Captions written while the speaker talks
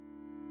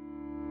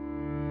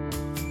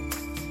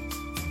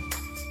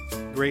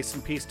Grace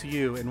and peace to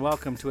you, and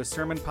welcome to a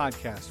sermon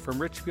podcast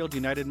from Richfield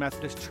United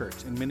Methodist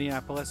Church in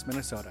Minneapolis,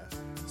 Minnesota.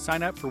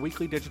 Sign up for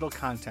weekly digital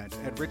content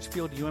at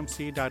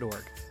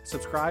richfieldumc.org.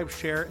 Subscribe,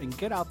 share, and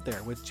get out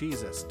there with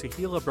Jesus to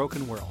heal a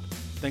broken world.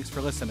 Thanks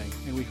for listening,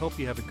 and we hope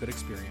you have a good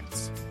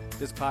experience.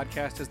 This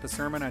podcast is the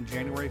sermon on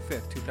January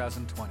 5th,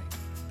 2020.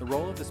 The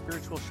Role of the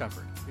Spiritual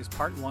Shepherd is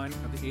part 1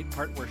 of the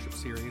 8-part worship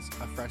series,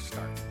 A Fresh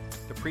Start.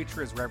 The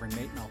preacher is Reverend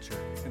Nate Melcher,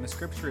 and the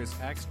scripture is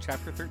Acts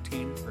chapter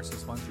 13,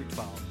 verses 1 through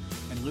 12,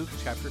 and Luke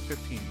chapter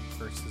 15,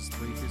 verses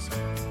 3 through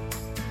 7.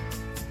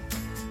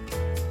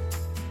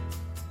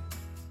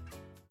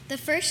 The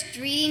first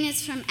reading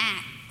is from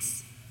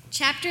Acts,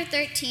 chapter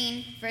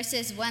 13,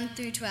 verses 1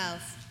 through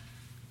 12.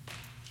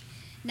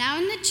 Now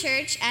in the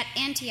church at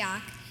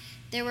Antioch,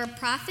 there were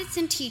prophets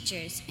and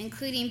teachers,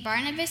 including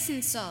Barnabas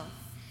and Saul.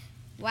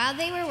 While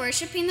they were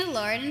worshiping the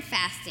Lord and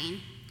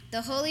fasting,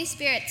 the Holy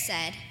Spirit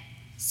said,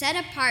 "Set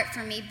apart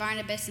for me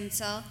Barnabas and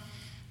Saul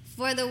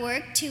for the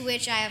work to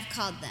which I have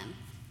called them."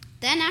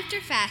 Then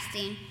after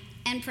fasting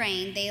and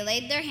praying, they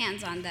laid their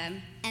hands on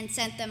them and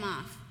sent them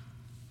off.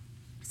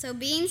 So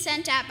being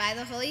sent out by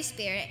the Holy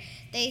Spirit,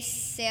 they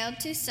sailed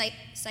to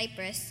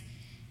Cyprus.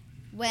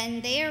 When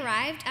they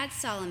arrived at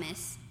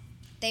Salamis,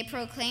 they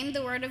proclaimed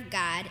the word of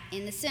God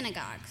in the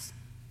synagogues,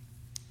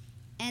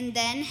 and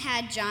then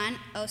had John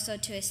also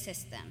to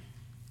assist them.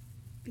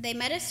 They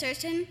met a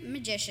certain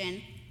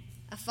magician,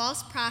 a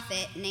false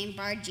prophet named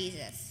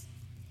Bar-Jesus.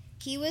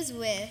 He was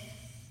with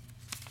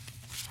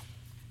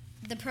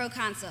the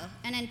proconsul,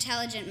 an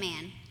intelligent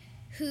man,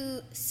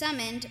 who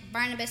summoned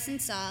Barnabas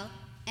and Saul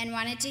and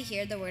wanted to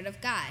hear the word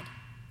of God.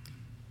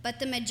 But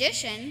the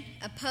magician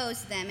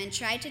opposed them and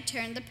tried to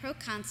turn the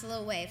proconsul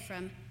away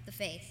from the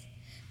faith.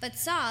 But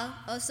Saul,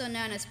 also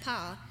known as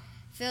Paul,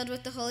 filled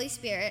with the Holy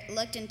Spirit,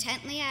 looked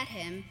intently at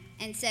him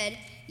and said,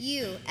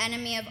 "You,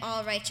 enemy of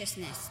all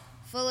righteousness,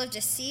 full of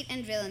deceit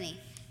and villainy,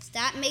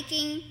 stop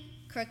making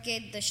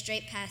crooked the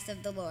straight paths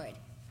of the Lord.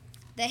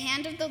 The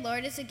hand of the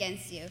Lord is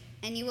against you,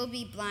 and you will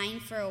be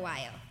blind for a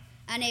while,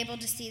 unable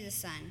to see the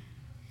sun."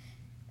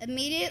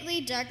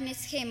 Immediately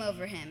darkness came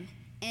over him,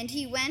 and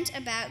he went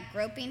about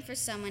groping for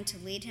someone to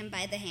lead him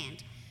by the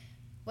hand.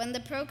 When the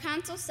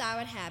proconsul saw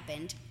what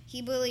happened,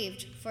 he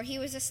believed, for he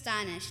was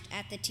astonished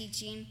at the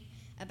teaching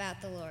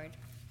about the Lord.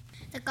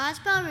 The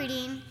Gospel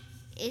reading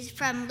is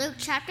from Luke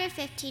chapter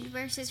 15,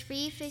 verses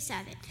 3 through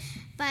 7.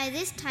 By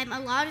this time, a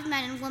lot of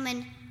men and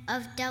women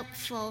of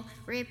doubtful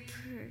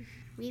reputation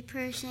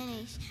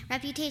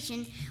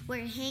were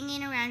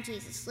hanging around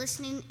Jesus,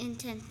 listening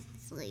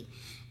intensely.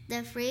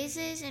 The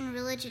Pharisees and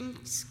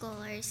religion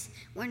scholars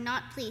were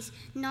not pleased,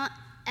 not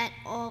at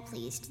all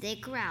pleased. They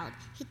growled,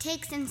 "He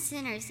takes in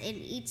sinners and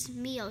eats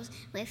meals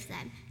with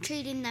them,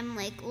 treating them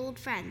like old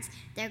friends."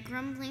 Their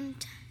grumbling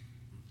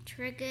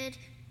triggered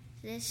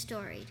this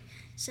story.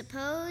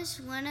 Suppose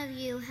one of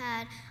you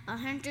had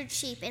 100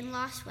 sheep and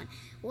lost one.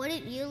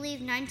 Wouldn't you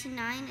leave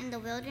 99 in the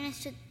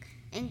wilderness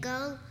and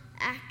go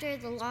after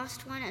the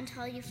lost one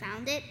until you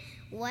found it?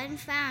 When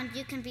found,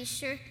 you can be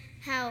sure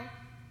how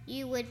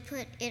you would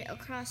put it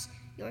across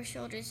your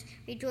shoulders,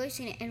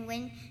 rejoicing. And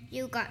when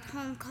you got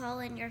home, call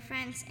in your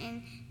friends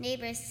and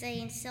neighbors,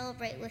 saying,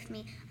 "Celebrate with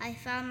me, I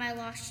found my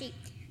lost sheep."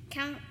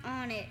 Count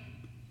on it.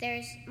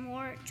 There's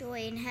more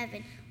joy in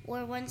heaven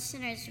where one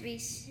sinner is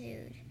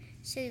restored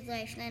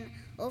life than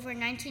over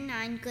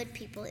 99 good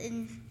people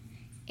in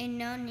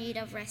no need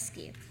of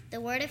rescue.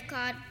 The word of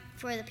God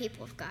for the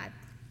people of God.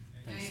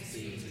 Thanks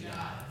be to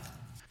God.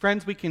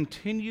 Friends, we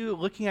continue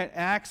looking at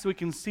Acts so we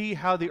can see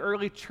how the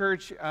early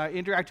church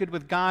interacted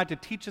with God to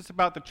teach us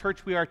about the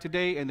church we are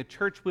today and the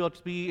church we'll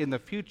be in the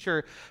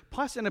future.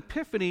 Plus, in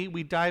Epiphany,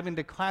 we dive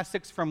into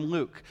classics from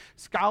Luke.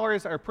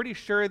 Scholars are pretty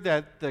sure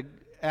that the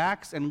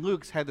Acts and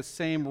Luke's had the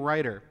same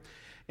writer.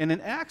 And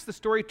in Acts, the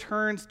story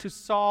turns to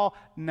Saul,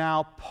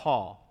 now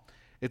Paul.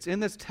 It's in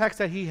this text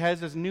that he has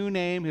his new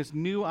name, his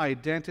new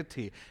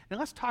identity. And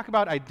let's talk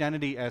about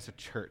identity as a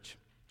church.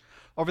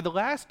 Over the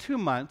last 2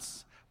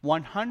 months,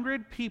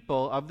 100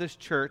 people of this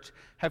church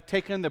have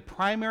taken the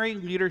primary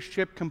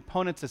leadership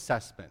components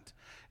assessment.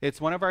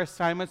 It's one of our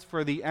assignments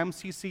for the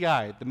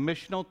MCCI, the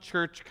Missional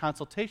Church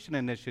Consultation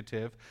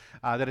Initiative,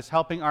 that is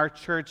helping our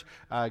church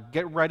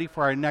get ready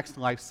for our next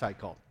life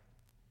cycle.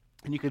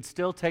 And you could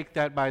still take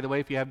that, by the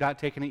way, if you have not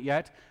taken it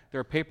yet. There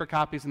are paper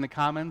copies in the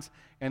Commons,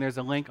 and there's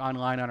a link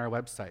online on our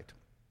website.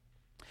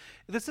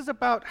 This is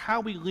about how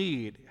we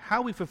lead,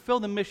 how we fulfill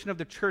the mission of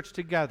the church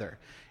together.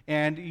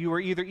 And you were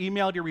either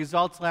emailed your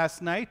results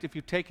last night, if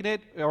you've taken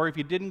it, or if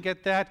you didn't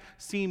get that,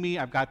 see me.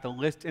 I've got the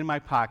list in my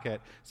pocket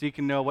so you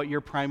can know what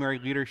your primary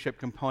leadership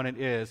component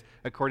is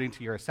according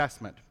to your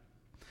assessment.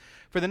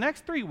 For the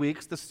next 3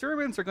 weeks, the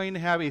sermons are going to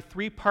have a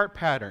 3-part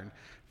pattern.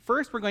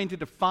 First, we're going to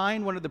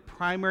define one of the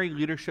primary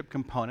leadership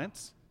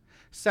components.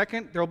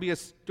 Second, there will be a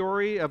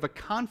story of a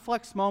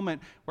conflex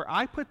moment where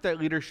I put that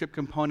leadership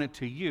component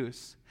to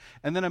use.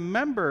 And then a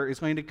member is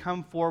going to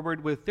come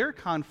forward with their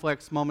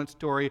conflex moment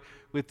story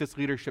with this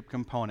leadership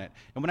component.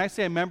 And when I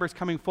say a member is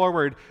coming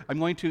forward, I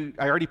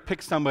already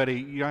picked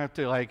somebody. You don't have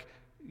to,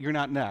 you're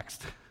not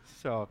next.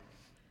 So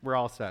we're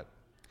all set.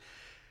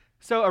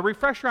 So a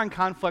refresher on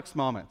conflex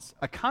moments.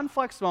 A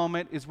conflex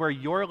moment is where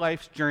your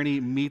life's journey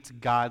meets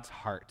God's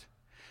heart.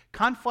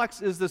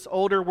 Conflex is this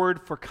older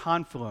word for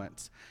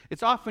confluence.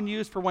 It's often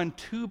used for when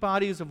two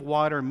bodies of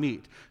water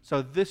meet.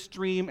 So this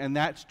stream and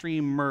that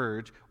stream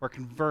merge or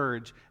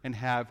converge and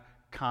have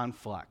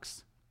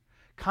conflex.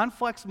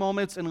 Conflex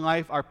moments in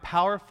life are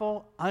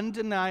powerful,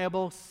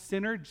 undeniable,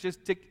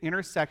 synergistic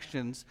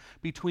intersections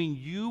between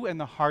you and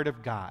the heart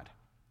of God.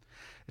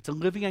 It's a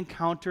living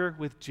encounter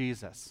with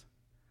Jesus.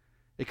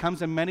 It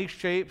comes in many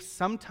shapes.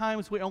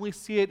 Sometimes we only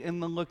see it in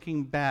the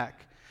looking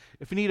back.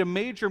 If you need a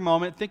major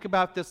moment, think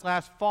about this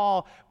last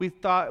fall. We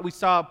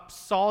saw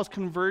Saul's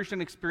conversion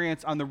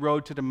experience on the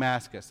road to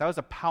Damascus. That was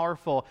a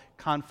powerful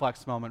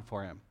conflex moment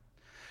for him.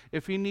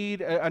 If you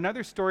need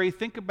another story,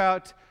 think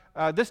about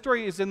this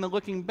story is in the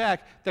looking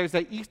back. There's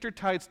that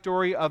Eastertide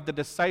story of the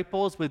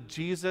disciples with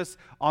Jesus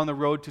on the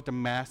road to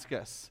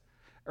Damascus.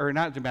 Or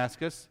not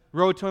Damascus,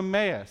 road to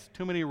Emmaus.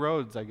 Too many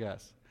roads, I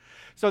guess.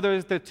 So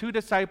there's the two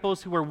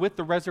disciples who were with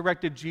the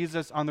resurrected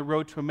Jesus on the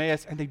road to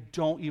Emmaus, and they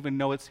don't even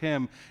know it's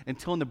him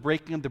until in the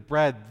breaking of the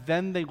bread.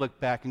 Then they look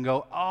back and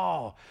go,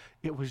 oh,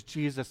 it was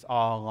Jesus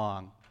all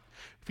along.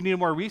 If you need a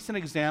more recent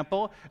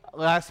example,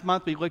 last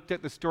month we looked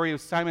at the story of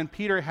Simon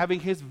Peter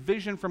having his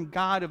vision from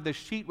God of the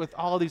sheet with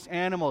all these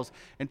animals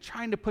and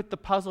trying to put the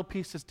puzzle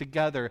pieces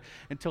together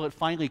until it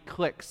finally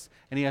clicks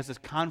and he has this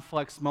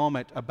conflex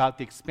moment about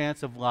the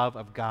expansive love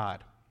of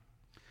God.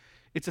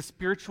 It's a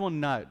spiritual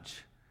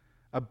nudge,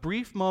 a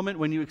brief moment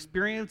when you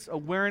experience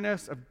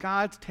awareness of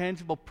God's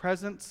tangible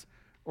presence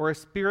or a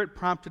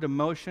spirit-prompted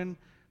emotion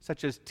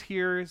such as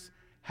tears,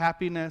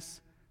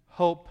 happiness,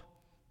 hope,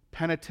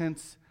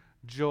 penitence,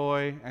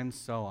 joy, and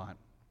so on.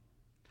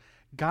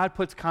 God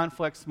puts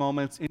conflex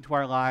moments into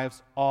our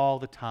lives all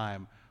the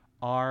time.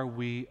 Are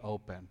we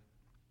open?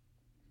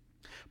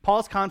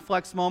 Paul's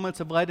conflex moments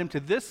have led him to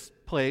this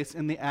place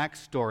in the Acts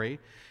story.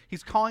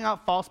 He's calling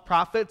out false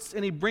prophets,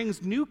 and he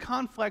brings new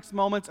conflex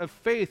moments of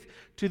faith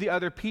to the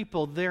other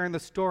people there in the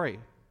story.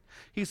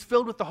 He's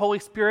filled with the Holy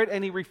Spirit,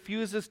 and he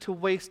refuses to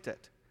waste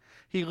it.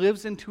 He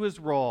lives into his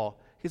role,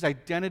 his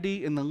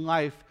identity in the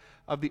life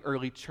of the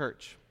early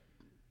church.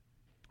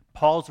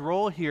 Paul's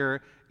role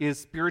here is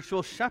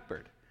spiritual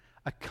shepherd,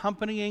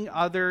 accompanying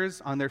others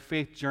on their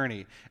faith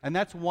journey. And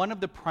that's one of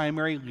the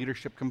primary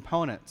leadership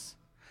components.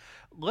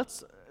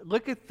 Let's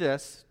look at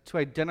this to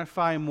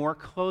identify more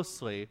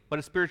closely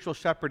what a spiritual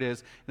shepherd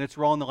is and its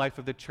role in the life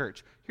of the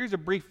church. Here's a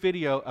brief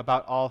video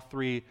about all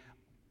three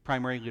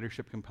primary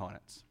leadership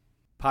components.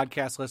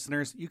 Podcast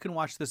listeners, you can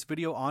watch this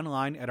video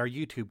online at our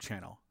YouTube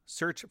channel.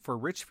 Search for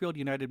Richfield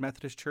United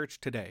Methodist Church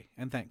today,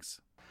 and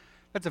thanks.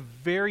 That's a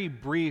very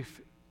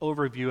brief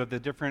overview of the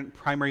different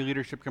primary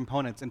leadership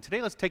components. And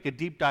today let's take a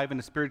deep dive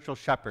into spiritual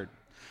shepherd.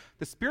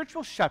 The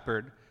spiritual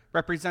shepherd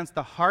represents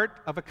the heart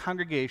of a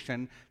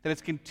congregation that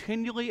is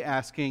continually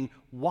asking,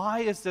 why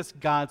is this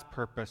God's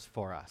purpose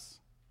for us?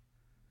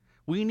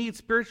 We need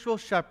spiritual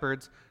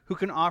shepherds who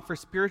can offer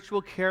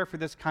spiritual care for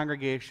this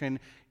congregation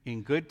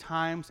in good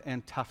times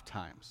and tough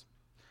times.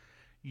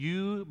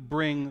 You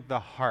bring the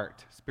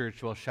heart,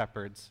 spiritual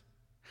shepherds.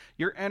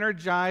 You're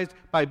energized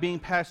by being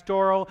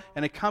pastoral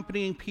and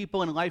accompanying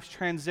people in life's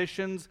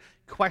transitions,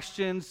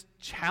 questions,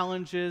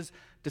 challenges,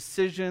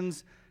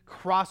 decisions,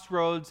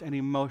 crossroads, and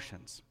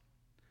emotions.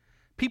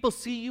 People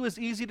see you as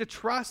easy to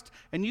trust,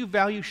 and you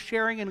value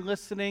sharing and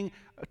listening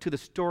to the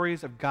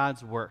stories of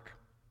God's work.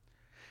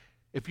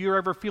 If you're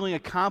ever feeling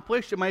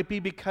accomplished, it might be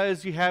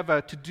because you have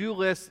a to-do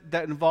list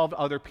that involved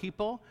other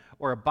people,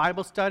 or a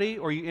Bible study,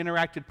 or you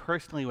interacted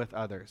personally with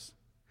others.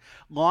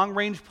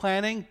 Long-range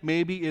planning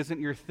maybe isn't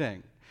your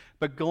thing,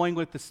 but going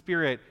with the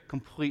Spirit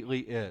completely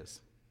is.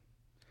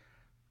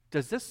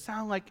 Does this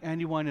sound like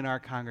anyone in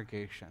our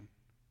congregation?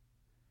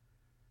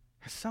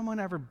 Has someone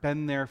ever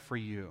been there for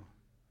you?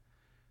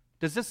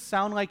 Does this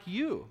sound like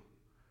you?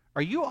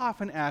 Are you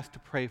often asked to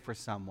pray for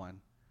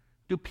someone?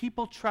 Do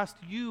people trust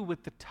you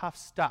with the tough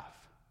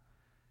stuff?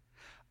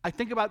 I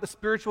think about the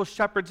spiritual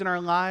shepherds in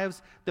our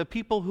lives, the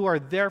people who are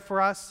there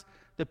for us,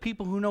 the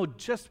people who know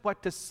just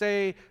what to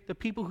say, the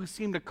people who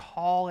seem to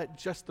call at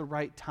just the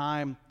right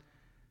time,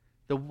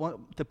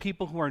 the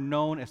people who are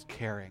known as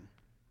caring.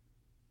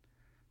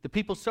 The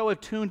people so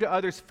attuned to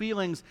others'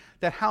 feelings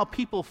that how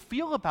people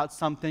feel about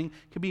something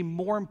can be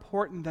more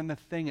important than the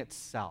thing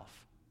itself.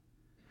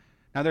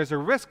 Now, there's a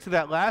risk to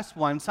that last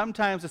one.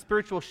 Sometimes a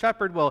spiritual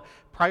shepherd will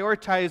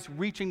prioritize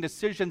reaching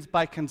decisions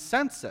by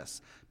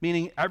consensus,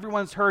 meaning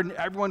everyone's heard and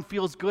everyone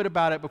feels good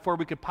about it before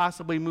we could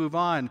possibly move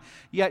on.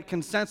 Yet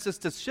consensus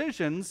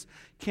decisions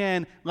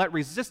can let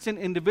resistant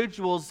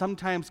individuals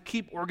sometimes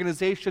keep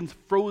organizations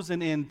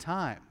frozen in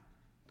time.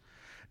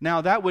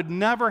 Now, that would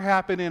never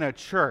happen in a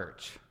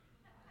church.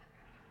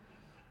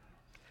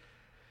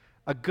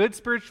 A good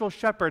spiritual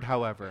shepherd,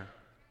 however,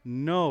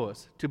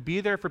 knows to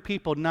be there for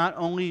people not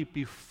only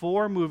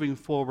before moving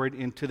forward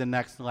into the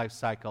next life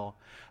cycle,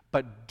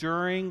 but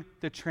during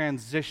the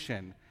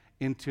transition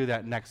into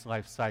that next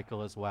life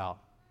cycle as well.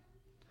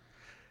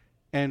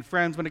 And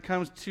friends, when it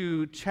comes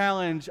to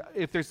challenge,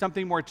 if there's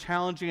something more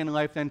challenging in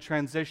life than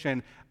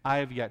transition, I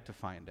have yet to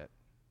find it.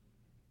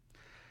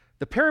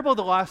 The parable of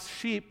the lost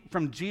sheep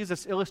from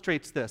Jesus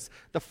illustrates this.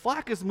 The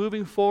flock is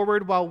moving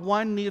forward while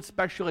one needs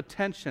special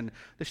attention.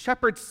 The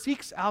shepherd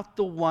seeks out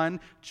the one,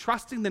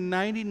 trusting the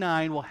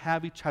 99 will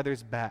have each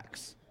other's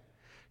backs.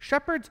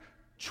 Shepherds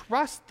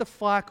trust the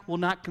flock will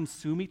not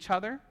consume each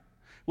other,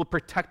 will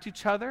protect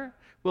each other,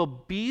 will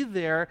be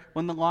there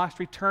when the lost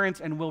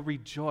returns, and will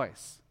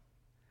rejoice.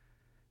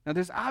 Now,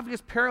 there's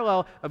obvious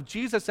parallel of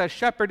Jesus as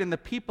shepherd and the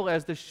people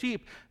as the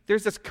sheep.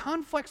 There's this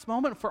complex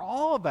moment for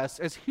all of us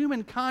as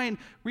humankind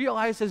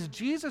realizes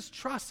Jesus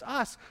trusts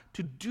us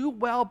to do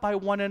well by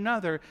one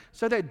another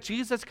so that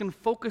Jesus can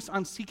focus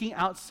on seeking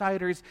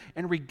outsiders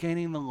and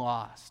regaining the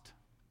lost.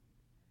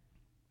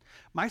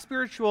 My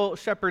spiritual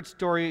shepherd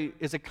story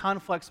is a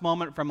complex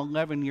moment from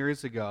 11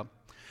 years ago.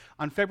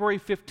 On February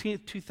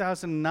 15th,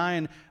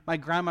 2009, my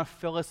grandma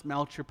Phyllis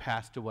Melcher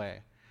passed away.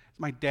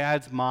 My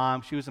dad's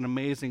mom. She was an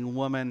amazing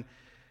woman.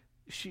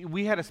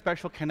 We had a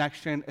special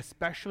connection,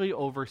 especially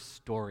over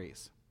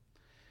stories,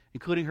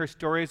 including her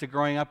stories of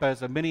growing up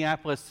as a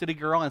Minneapolis city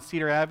girl on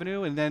Cedar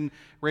Avenue and then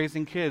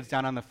raising kids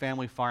down on the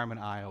family farm in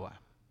Iowa.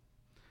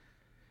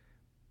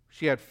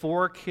 She had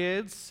 4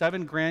 kids,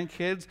 7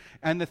 grandkids,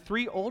 and the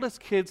 3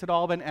 oldest kids had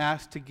all been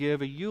asked to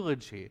give a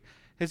eulogy.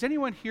 Has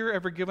anyone here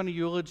ever given a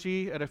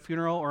eulogy at a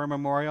funeral or a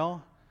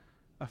memorial?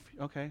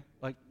 Okay,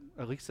 like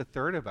at least a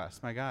third of us,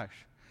 my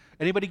gosh.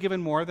 Anybody given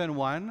more than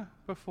one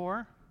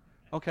before?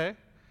 Okay.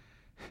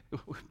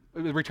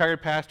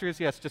 Retired pastors?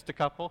 Yes, just a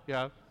couple,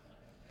 yeah.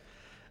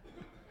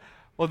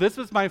 Well, this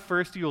was my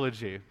first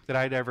eulogy that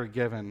I'd ever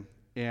given,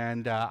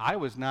 and I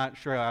was not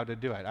sure how to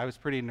do it. I was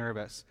pretty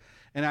nervous.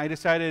 And I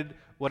decided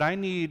what I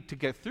need to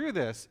get through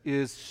this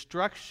is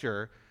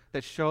structure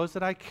that shows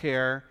that I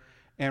care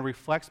and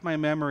reflects my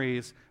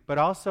memories, but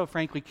also,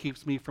 frankly,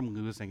 keeps me from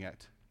losing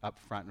it up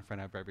front in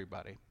front of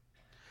everybody.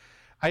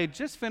 I had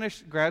just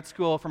finished grad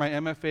school for my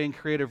MFA in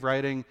creative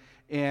writing,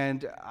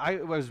 and I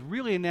was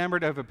really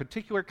enamored of a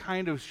particular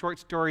kind of short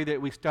story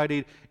that we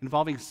studied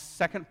involving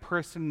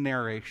second-person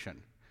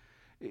narration.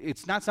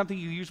 It's not something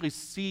you usually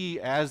see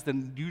as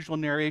the usual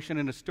narration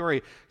in a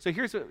story. So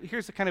here's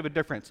a kind of a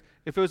difference.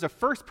 If it was a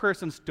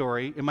first-person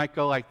story, it might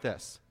go like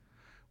this.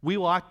 We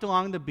walked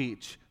along the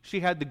beach. She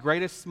had the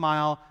greatest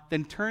smile,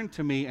 then turned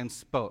to me and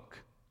spoke.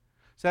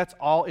 So that's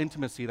all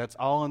intimacy. That's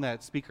all in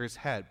that speaker's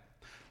head.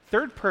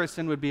 Third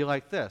person would be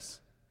like this.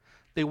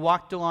 They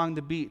walked along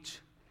the beach.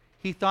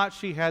 He thought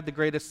she had the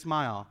greatest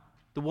smile.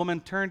 The woman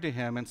turned to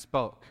him and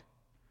spoke.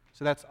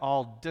 So that's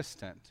all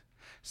distant.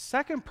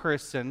 Second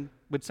person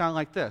would sound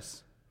like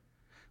this.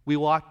 We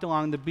walked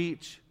along the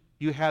beach.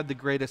 You had the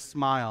greatest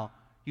smile.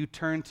 You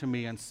turned to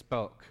me and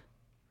spoke.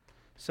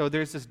 So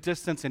there's this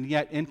distance and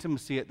yet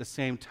intimacy at the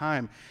same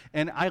time.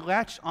 And I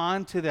latched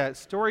on to that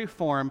story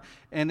form,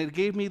 and it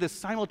gave me this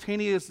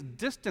simultaneous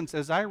distance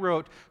as I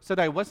wrote so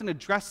that I wasn't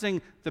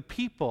addressing the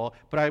people,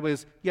 but I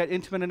was yet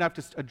intimate enough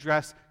to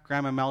address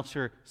Grandma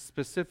Melcher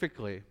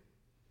specifically.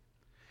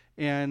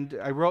 And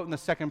I wrote in the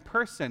second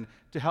person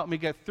to help me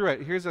get through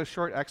it. Here's a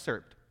short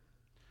excerpt.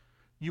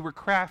 You were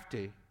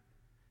crafty.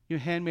 You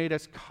handmade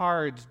us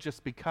cards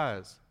just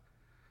because.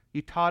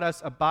 You taught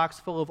us a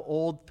box full of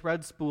old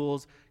thread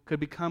spools could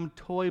become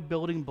toy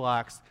building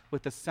blocks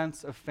with a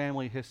sense of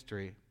family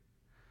history.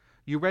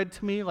 You read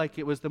to me like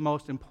it was the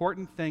most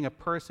important thing a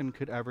person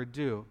could ever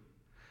do.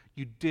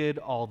 You did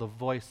all the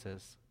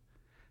voices.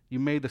 You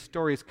made the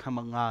stories come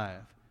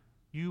alive.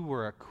 You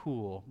were a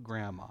cool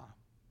grandma.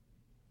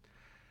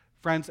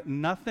 Friends,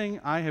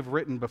 nothing I have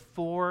written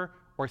before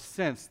or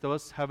since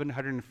those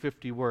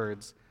 750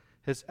 words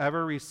has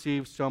ever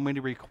received so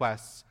many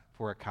requests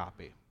for a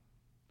copy.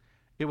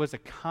 It was a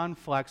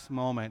complex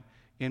moment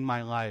in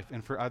my life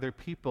and for other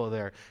people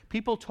there.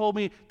 People told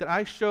me that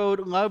I showed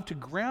love to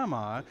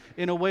Grandma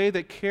in a way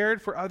that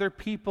cared for other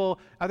people,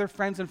 other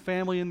friends and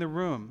family in the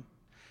room.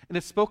 And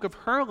it spoke of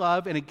her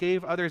love, and it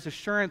gave others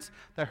assurance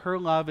that her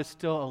love is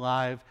still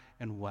alive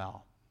and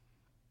well.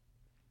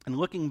 And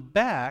looking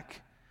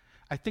back,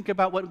 I think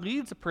about what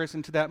leads a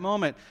person to that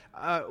moment.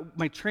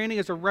 My training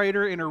as a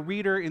writer and a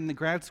reader in the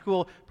grad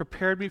school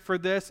prepared me for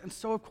this, and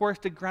so, of course,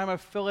 did Grandma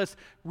Phyllis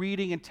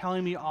reading and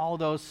telling me all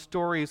those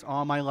stories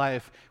all my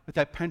life with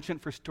that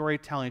penchant for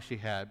storytelling she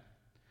had.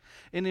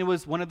 And it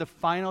was one of the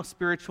final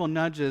spiritual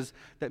nudges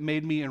that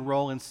made me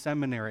enroll in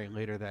seminary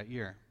later that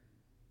year.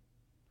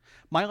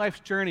 My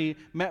life's journey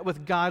met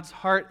with God's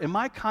heart, and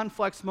my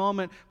complex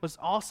moment was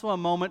also a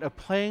moment of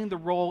playing the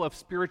role of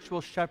spiritual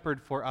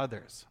shepherd for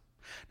others.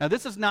 Now,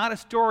 this is not a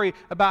story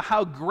about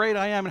how great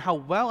I am and how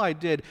well I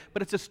did,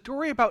 but it's a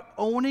story about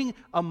owning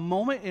a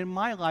moment in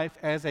my life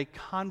as a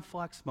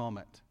complex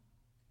moment,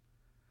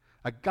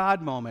 a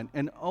God moment,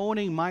 and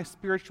owning my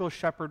spiritual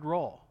shepherd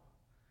role.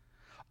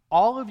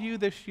 All of you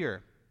this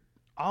year,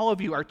 all of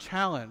you are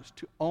challenged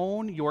to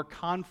own your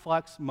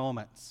complex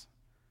moments,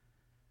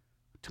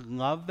 to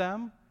love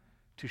them,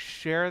 to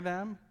share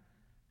them,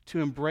 to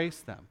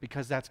embrace them,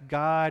 because that's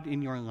God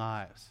in your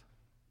lives.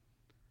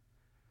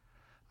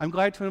 I'm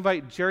glad to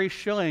invite Jerry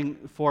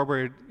Schilling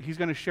forward. He's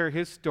going to share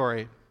his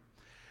story.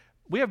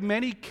 We have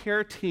many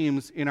care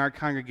teams in our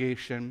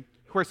congregation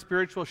who are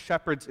spiritual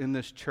shepherds in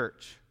this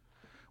church.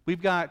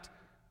 We've got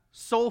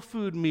soul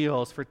food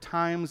meals for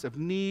times of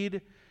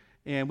need,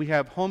 and we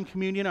have home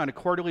communion on a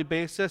quarterly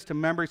basis to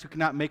members who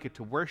cannot make it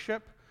to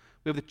worship.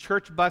 We have the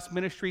church bus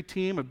ministry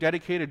team of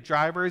dedicated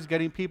drivers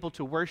getting people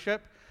to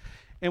worship.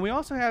 And we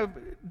also have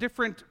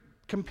different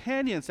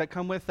companions that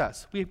come with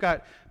us. We've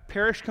got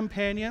parish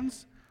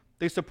companions.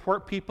 They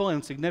support people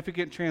in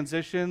significant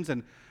transitions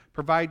and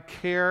provide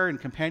care and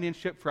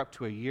companionship for up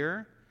to a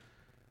year.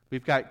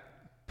 We've got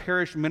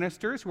parish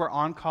ministers who are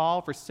on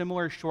call for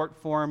similar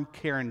short-form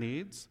care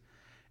needs,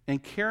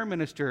 and care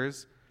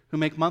ministers who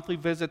make monthly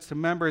visits to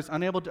members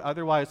unable to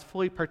otherwise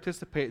fully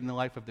participate in the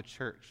life of the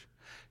church.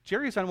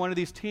 Jerry's on one of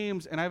these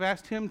teams, and I've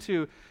asked him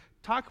to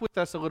talk with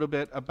us a little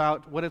bit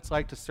about what it's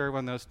like to serve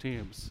on those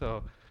teams. So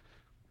why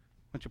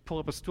don't you pull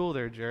up a stool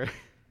there, Jerry?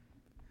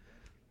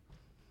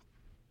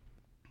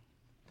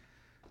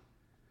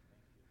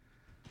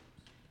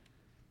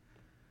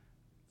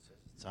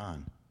 It's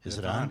on. Is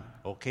it on?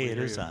 Okay, it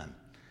is on.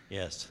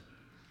 Yes.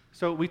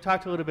 So we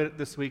talked a little bit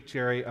this week,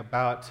 Jerry,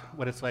 about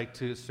what it's like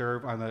to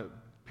serve on the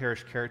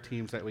parish care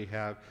teams that we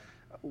have.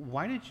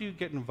 Why did you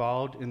get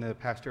involved in the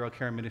pastoral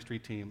care ministry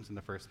teams in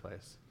the first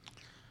place?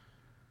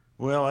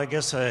 Well, I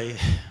guess I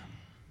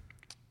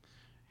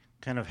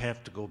kind of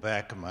have to go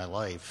back in my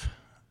life.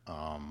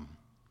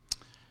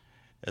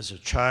 As a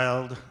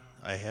child,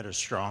 I had a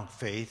strong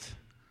faith.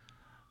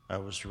 I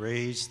was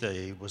raised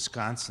a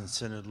Wisconsin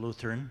Synod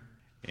Lutheran,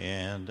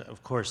 and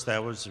of course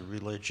that was a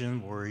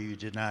religion where you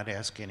did not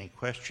ask any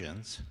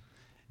questions,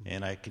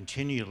 and I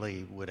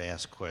continually would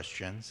ask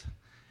questions,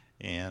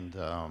 and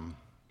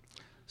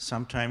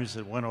sometimes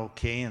it went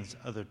okay, and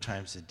other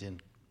times it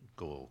didn't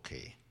go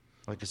okay.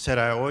 Like I said,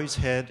 I always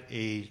had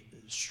a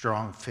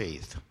strong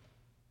faith.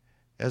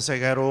 As I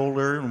got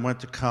older and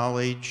went to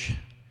college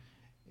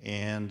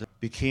and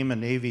became a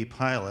Navy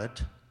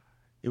pilot,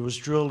 it was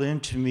drilled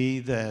into me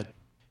that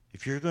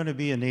if you're going to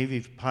be a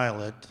Navy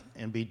pilot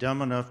and be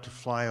dumb enough to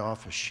fly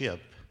off a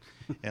ship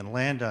and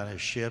land on a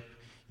ship,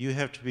 you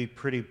have to be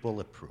pretty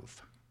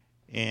bulletproof.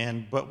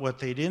 But what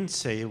they didn't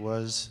say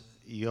was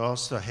you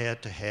also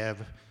had to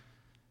have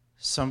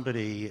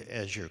somebody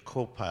as your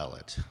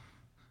co-pilot.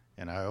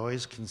 And I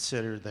always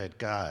considered that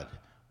God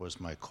was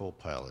my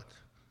co-pilot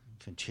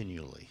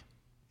continually.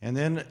 And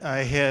then I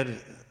had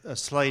a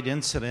slight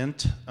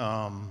incident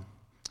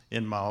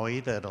in Maui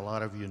that a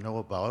lot of you know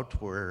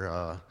about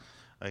where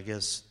I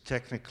guess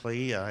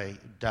technically I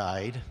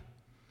died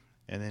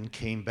and then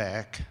came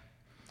back.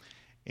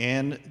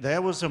 And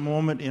that was a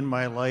moment in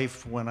my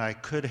life when I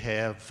could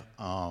have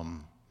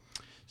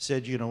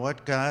said, you know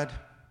what, God,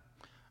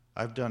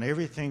 I've done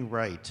everything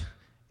right,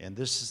 and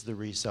this is the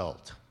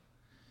result.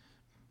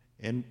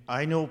 And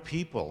I know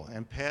people,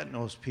 and Pat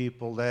knows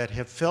people that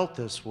have felt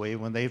this way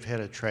when they've had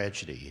a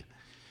tragedy.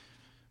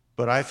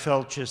 But I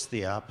felt just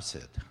the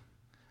opposite.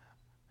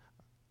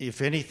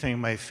 If anything,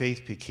 my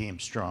faith became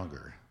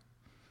stronger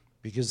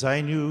because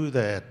I knew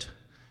that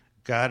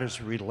God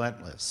is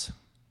relentless.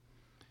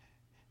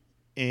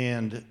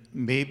 And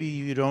maybe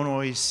you don't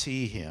always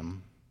see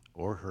him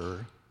or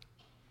her.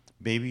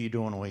 Maybe you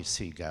don't always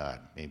see God.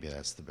 Maybe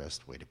that's the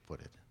best way to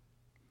put it.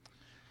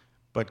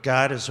 But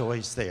God is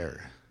always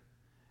there.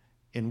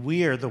 And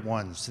we are the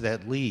ones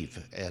that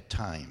leave at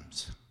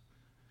times.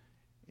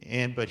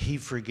 But he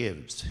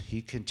forgives.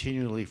 He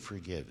continually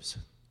forgives.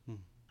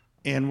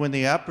 And when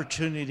the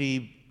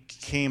opportunity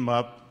came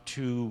up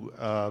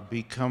to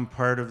become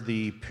part of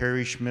the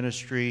parish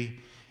ministry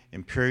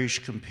and parish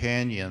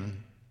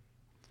companion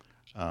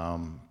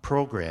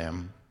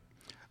program,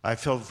 I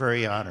felt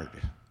very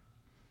honored.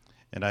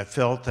 And I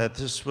felt that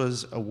this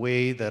was a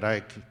way that I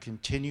could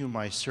continue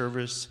my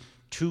service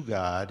to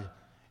God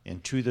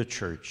and to the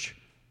church,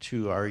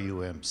 to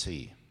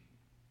RUMC.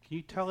 Can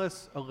you tell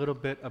us a little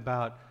bit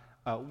about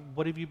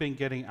what have you been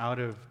getting out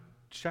of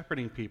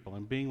shepherding people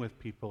and being with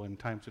people in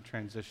times of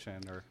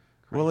transition or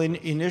crisis? Well,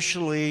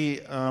 initially,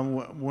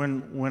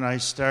 when I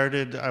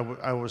started,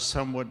 I was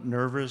somewhat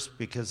nervous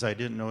because I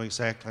didn't know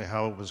exactly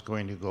how it was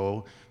going to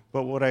go.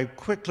 But what I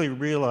quickly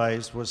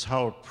realized was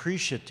how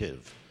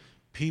appreciative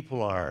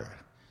people are.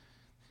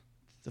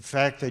 The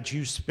fact that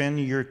you spend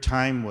your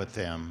time with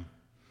them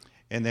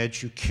and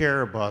that you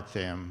care about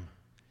them.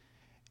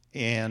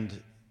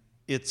 And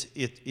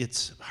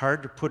it's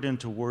hard to put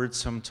into words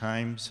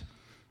sometimes,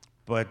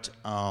 but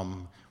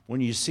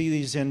when you see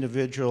these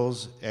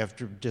individuals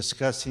after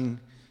discussing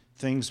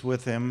things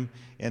with them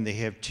and they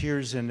have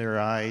tears in their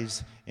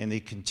eyes and they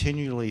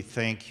continually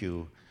thank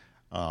you,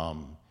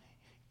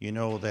 you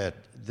know that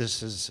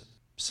this is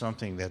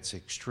something that's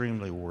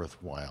extremely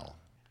worthwhile.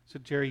 So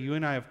Jerry, you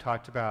and I have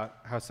talked about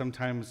how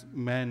sometimes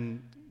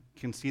men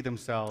can see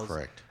themselves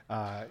Correct.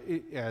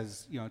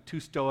 As too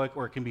stoic,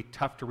 or it can be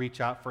tough to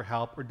reach out for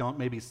help, or don't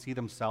maybe see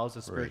themselves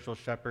as spiritual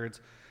shepherds.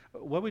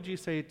 What would you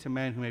say to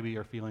men who maybe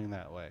are feeling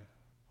that way?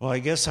 Well, I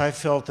guess I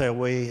felt that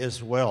way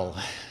as well.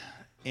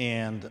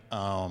 And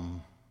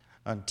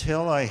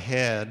until I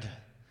had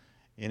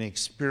an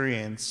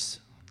experience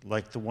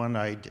like the one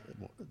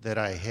that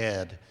I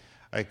had,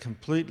 I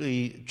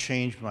completely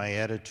changed my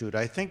attitude.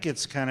 I think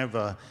it's kind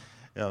of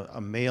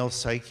a male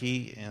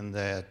psyche, and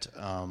that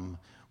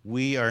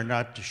we are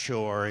not to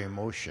show our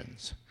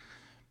emotions.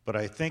 But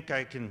I think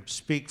I can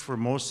speak for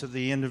most of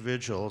the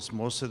individuals,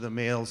 most of the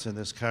males in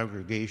this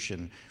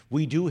congregation.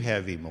 We do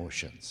have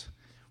emotions.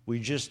 We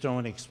just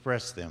don't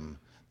express them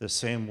the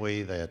same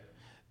way that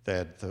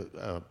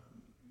the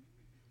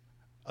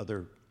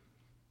other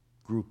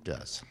group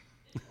does.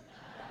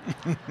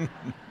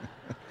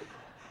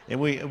 And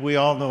we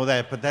all know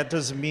that, but that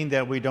doesn't mean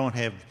that we don't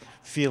have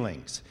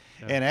feelings.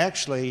 Yeah. And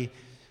actually,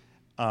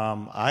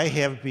 I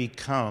have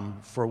become,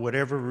 for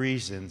whatever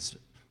reasons,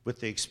 with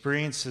the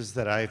experiences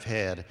that I've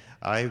had,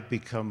 I've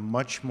become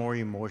much more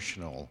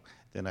emotional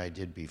than I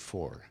did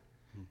before.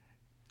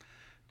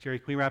 Jerry,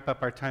 can we wrap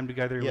up our time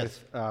together Yes.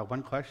 with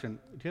one question?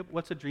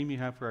 What's a dream you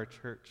have for our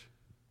church?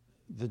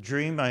 The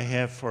dream I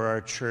have for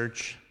our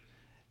church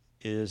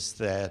is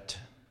that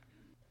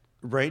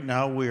right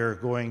now we are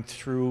going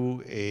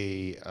through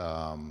a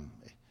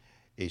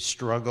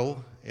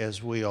struggle,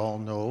 as we all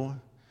know,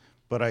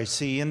 but I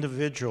see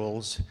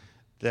individuals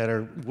that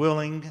are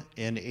willing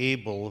and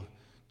able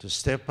to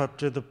step up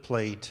to the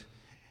plate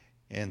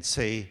and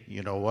say,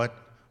 you know what,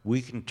 we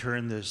can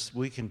turn this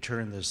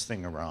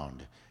thing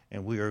around,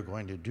 and we are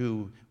going to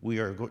do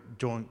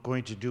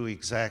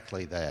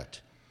exactly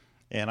that.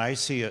 And I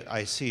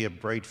see a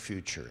bright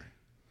future.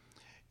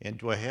 And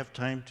do I have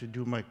time to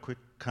do my quick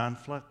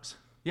conflicts?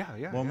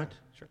 Moment?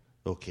 Yeah, sure.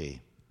 Okay.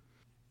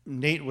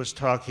 Nate was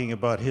talking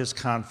about his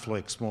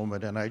conflicts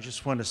moment, and I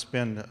just want to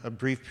spend a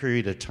brief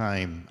period of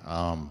time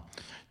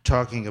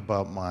talking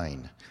about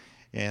mine.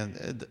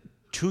 And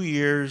 2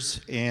 years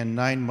and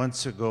 9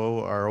 months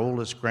ago, our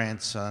oldest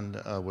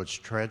grandson was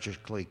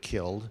tragically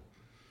killed.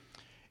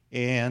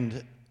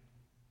 And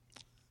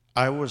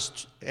I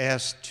was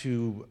asked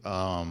to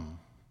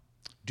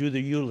do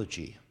the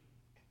eulogy.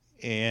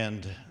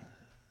 And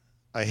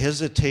I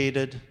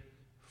hesitated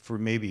for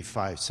maybe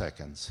 5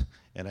 seconds.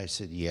 And I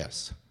said,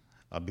 yes,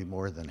 I'll be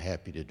more than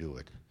happy to do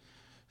it.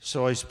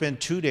 So I spent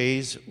 2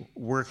 days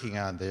working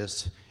on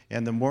this.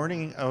 And the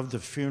morning of the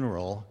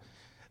funeral,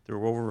 there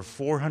were over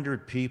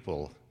 400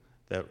 people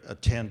that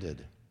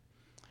attended.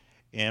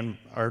 And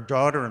our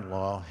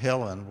daughter-in-law,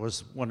 Helen,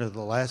 was one of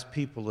the last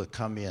people to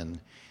come in.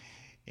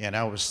 And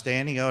I was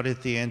standing out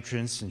at the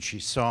entrance, and she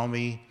saw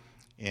me,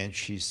 and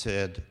she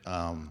said,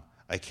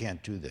 I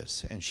can't do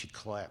this. And she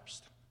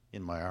collapsed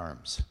in my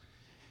arms.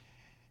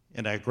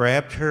 And I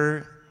grabbed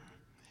her,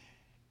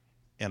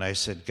 and I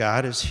said,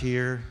 God is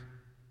here.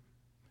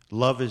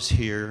 Love is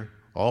here.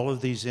 All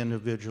of these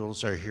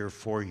individuals are here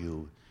for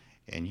you,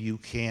 and you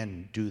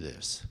can do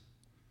this.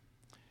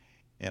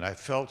 And I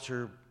felt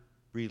her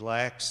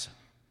relax.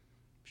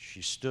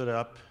 She stood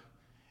up,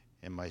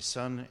 and my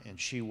son and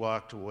she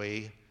walked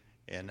away,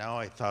 and now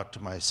I thought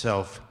to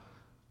myself,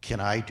 can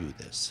I do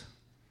this?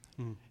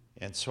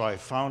 And so I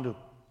found a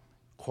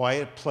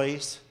quiet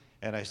place,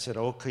 and I said,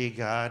 okay,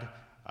 God,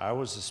 I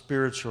was a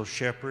spiritual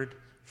shepherd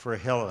for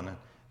Helen.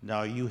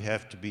 Now you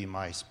have to be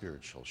my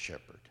spiritual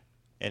shepherd.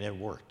 And it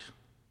worked.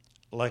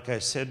 Like I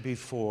said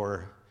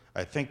before,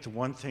 I think the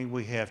one thing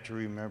we have to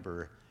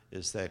remember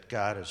is that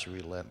God is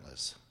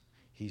relentless.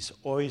 He's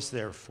always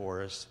there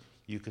for us.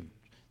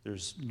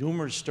 There's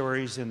numerous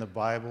stories in the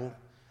Bible.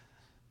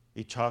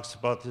 He talks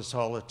about this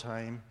all the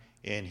time,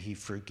 and he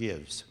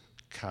forgives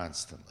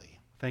constantly.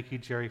 Thank you,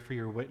 Jerry, for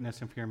your witness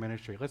and for your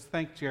ministry. Let's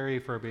thank Jerry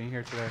for being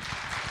here today.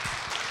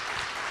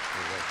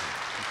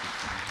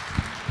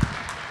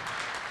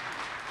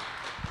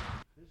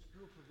 This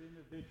group of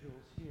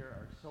individuals here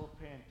are so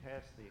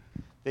fantastic.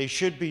 They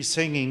should be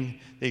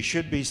singing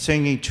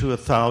to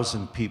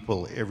 1,000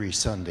 people every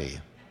Sunday.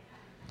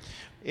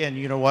 And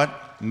you know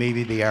what?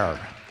 Maybe they are.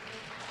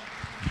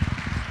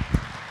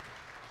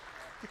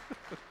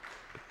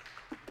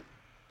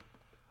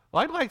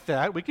 Well, I'd like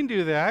that. We can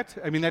do that.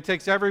 I mean, that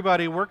takes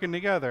everybody working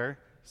together.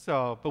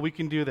 But we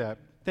can do that.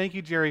 Thank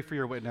you, Jerry, for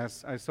your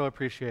witness. I so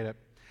appreciate it.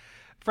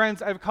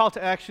 Friends, I have a call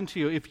to action to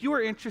you. If you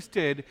are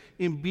interested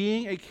in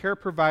being a care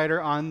provider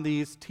on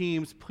these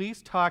teams,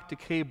 please talk to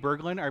Kay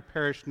Berglund, our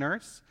parish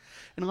nurse.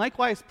 And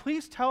likewise,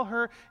 please tell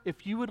her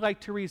if you would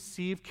like to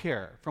receive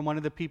care from one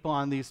of the people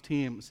on these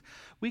teams.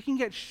 We can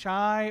get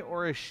shy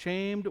or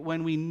ashamed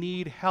when we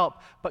need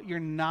help, but you're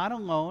not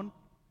alone.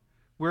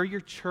 We're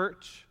your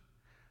church.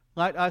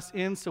 Let us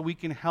in so we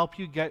can help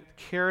you get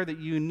care that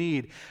you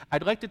need.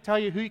 I'd like to tell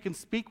you who you can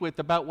speak with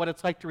about what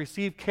it's like to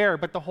receive care,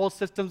 but the whole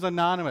system's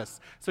anonymous,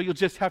 so you'll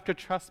just have to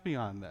trust me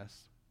on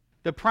this.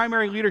 The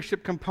primary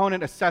leadership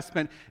component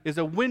assessment is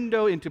a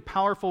window into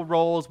powerful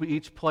roles we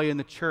each play in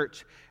the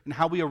church and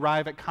how we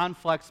arrive at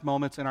complex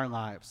moments in our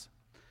lives.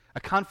 A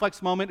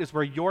complex moment is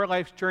where your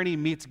life's journey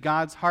meets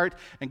God's heart,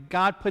 and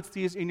God puts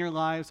these in your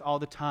lives all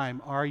the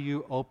time. Are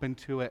you open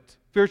to it?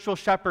 Spiritual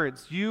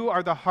shepherds, you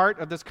are the heart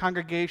of this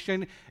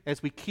congregation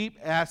as we keep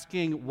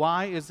asking,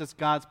 why is this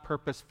God's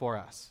purpose for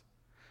us?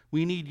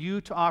 We need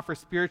you to offer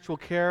spiritual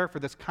care for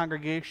this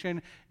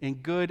congregation in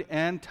good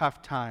and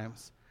tough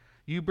times.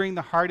 You bring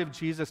the heart of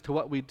Jesus to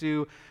what we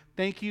do.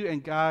 Thank you,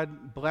 and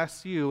God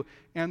bless you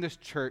and this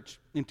church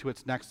into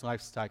its next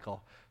life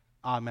cycle.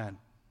 Amen.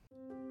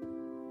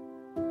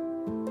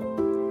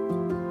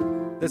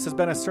 This has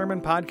been a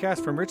sermon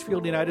podcast from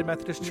Richfield United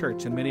Methodist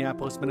Church in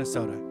Minneapolis,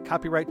 Minnesota.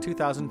 Copyright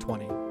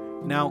 2020.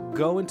 Now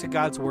go into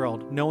God's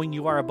world, knowing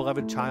you are a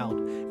beloved child,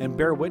 and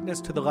bear witness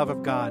to the love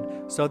of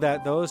God, so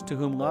that those to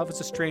whom love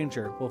is a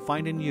stranger will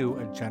find in you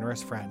a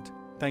generous friend.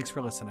 Thanks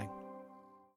for listening.